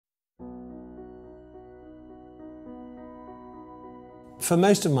For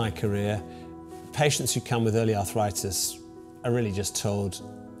most of my career, patients who come with early arthritis are really just told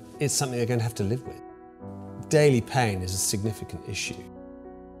it's something they're going to have to live with. Daily pain is a significant issue.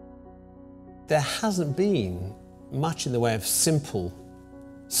 There hasn't been much in the way of simple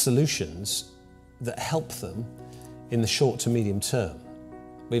solutions that help them in the short to medium term.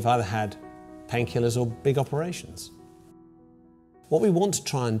 We've either had painkillers or big operations. What we want to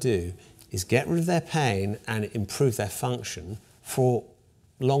try and do is get rid of their pain and improve their function for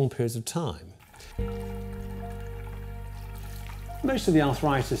long periods of time. Most of the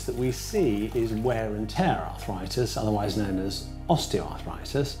arthritis that we see is wear and tear arthritis, otherwise known as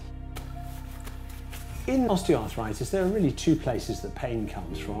osteoarthritis. In osteoarthritis, there are really two places that pain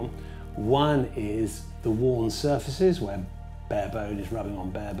comes from. One is the worn surfaces where bare bone is rubbing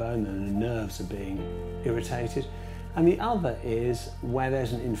on bare bone and the nerves are being irritated. And the other is where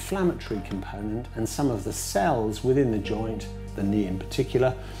there's an inflammatory component and some of the cells within the joint, the knee in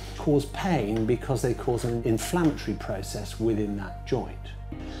particular, cause pain because they cause an inflammatory process within that joint.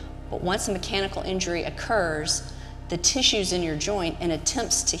 But once a mechanical injury occurs, the tissues in your joint, in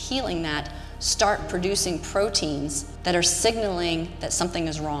attempts to healing that, start producing proteins that are signaling that something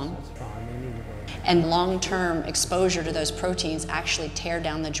is wrong. And long-term exposure to those proteins actually tear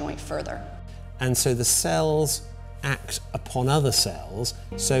down the joint further. And so the cells act upon other cells,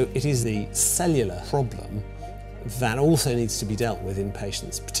 so it is the cellular problem that also needs to be dealt with in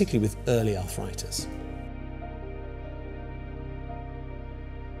patients, particularly with early arthritis.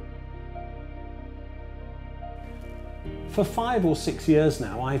 For 5 or 6 years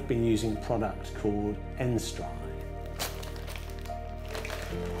now, I've been using a product called nSTRIDE.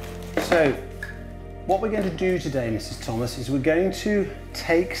 So, what we're going to do today, Mrs. Thomas, is we're going to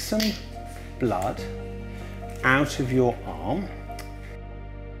take some blood out of your arm.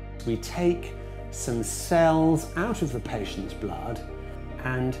 We take some cells out of the patient's blood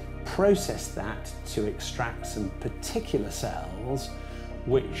and process that to extract some particular cells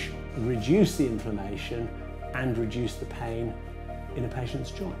which reduce the inflammation and reduce the pain in a patient's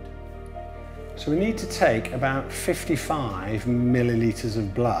joint. So we need to take about 55 millilitres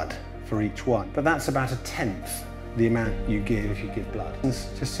of blood for each one, but that's about 1/10 the amount you give if you give blood.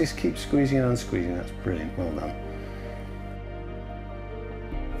 Just keep squeezing and unsqueezing, that's brilliant, well done.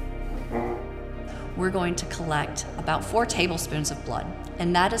 We're going to collect about 4 tablespoons of blood,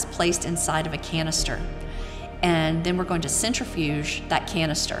 and that is placed inside of a canister. And then we're going to centrifuge that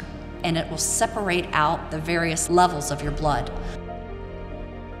canister, and it will separate out the various levels of your blood.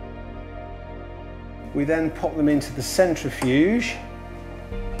 We then pop them into the centrifuge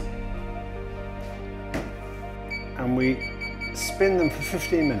and we spin them for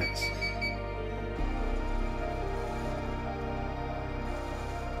 15 minutes.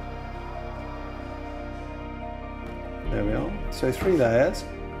 There we are. So 3 layers.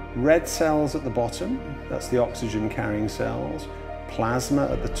 Red cells at the bottom, that's the oxygen carrying cells. Plasma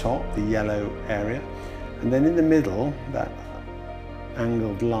at the top, the yellow area. And then in the middle, that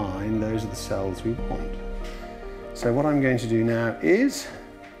angled line, those are the cells we want. So what I'm going to do now is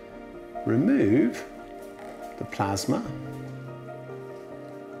remove the plasma.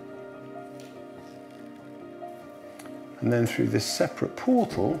 And then through this separate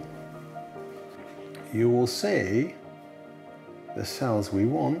portal, you will see the cells we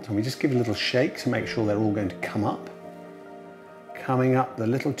want, and we just give a little shake to make sure they're all going to come up. Coming up the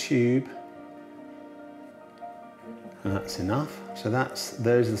little tube, and that's enough. So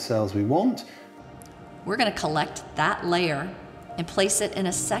those are the cells we want. We're going to collect that layer and place it in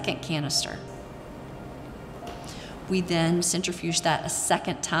a second canister. We then centrifuge that a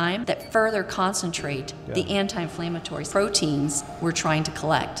second time that further concentrate the anti-inflammatory proteins we're trying to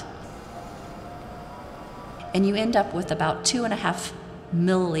collect. And you end up with about 2.5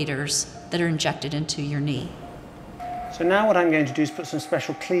 milliliters that are injected into your knee. So now what I'm going to do is put some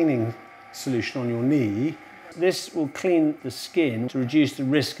special cleaning solution on your knee. This will clean the skin to reduce the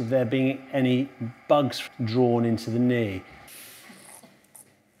risk of there being any bugs drawn into the knee.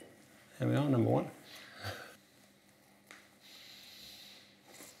 There we are, number 1.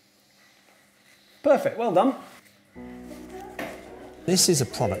 Perfect, well done. This is a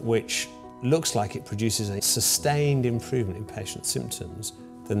product which looks like it produces a sustained improvement in patient symptoms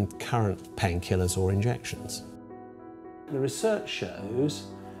than current painkillers or injections. The research shows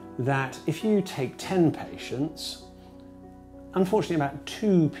that if you take 10 patients, unfortunately about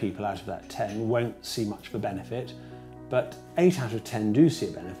 2 people out of that 10 won't see much of a benefit, but 8 out of 10 do see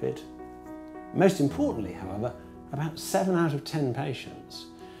a benefit. Most importantly, however, about 7 out of 10 patients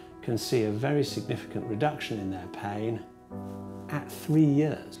can see a very significant reduction in their pain at 3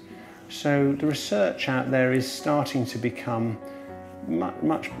 years. So the research out there is starting to become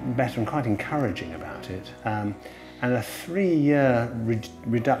much better and quite encouraging about it. And a 3-year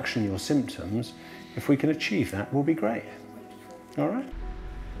reduction in your symptoms, if we can achieve that, will be great. All right?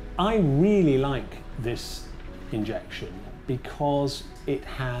 I really like this injection because it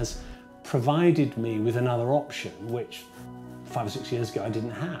has provided me with another option, which 5 or 6 years ago I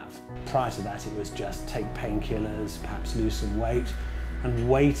didn't have. Prior to that, it was just take painkillers, perhaps lose some weight, and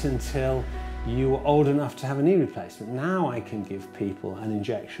wait until you were old enough to have a knee replacement. Now I can give people an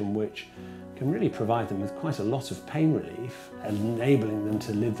injection which can really provide them with quite a lot of pain relief, enabling them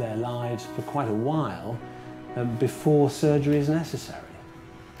to live their lives for quite a while before surgery is necessary.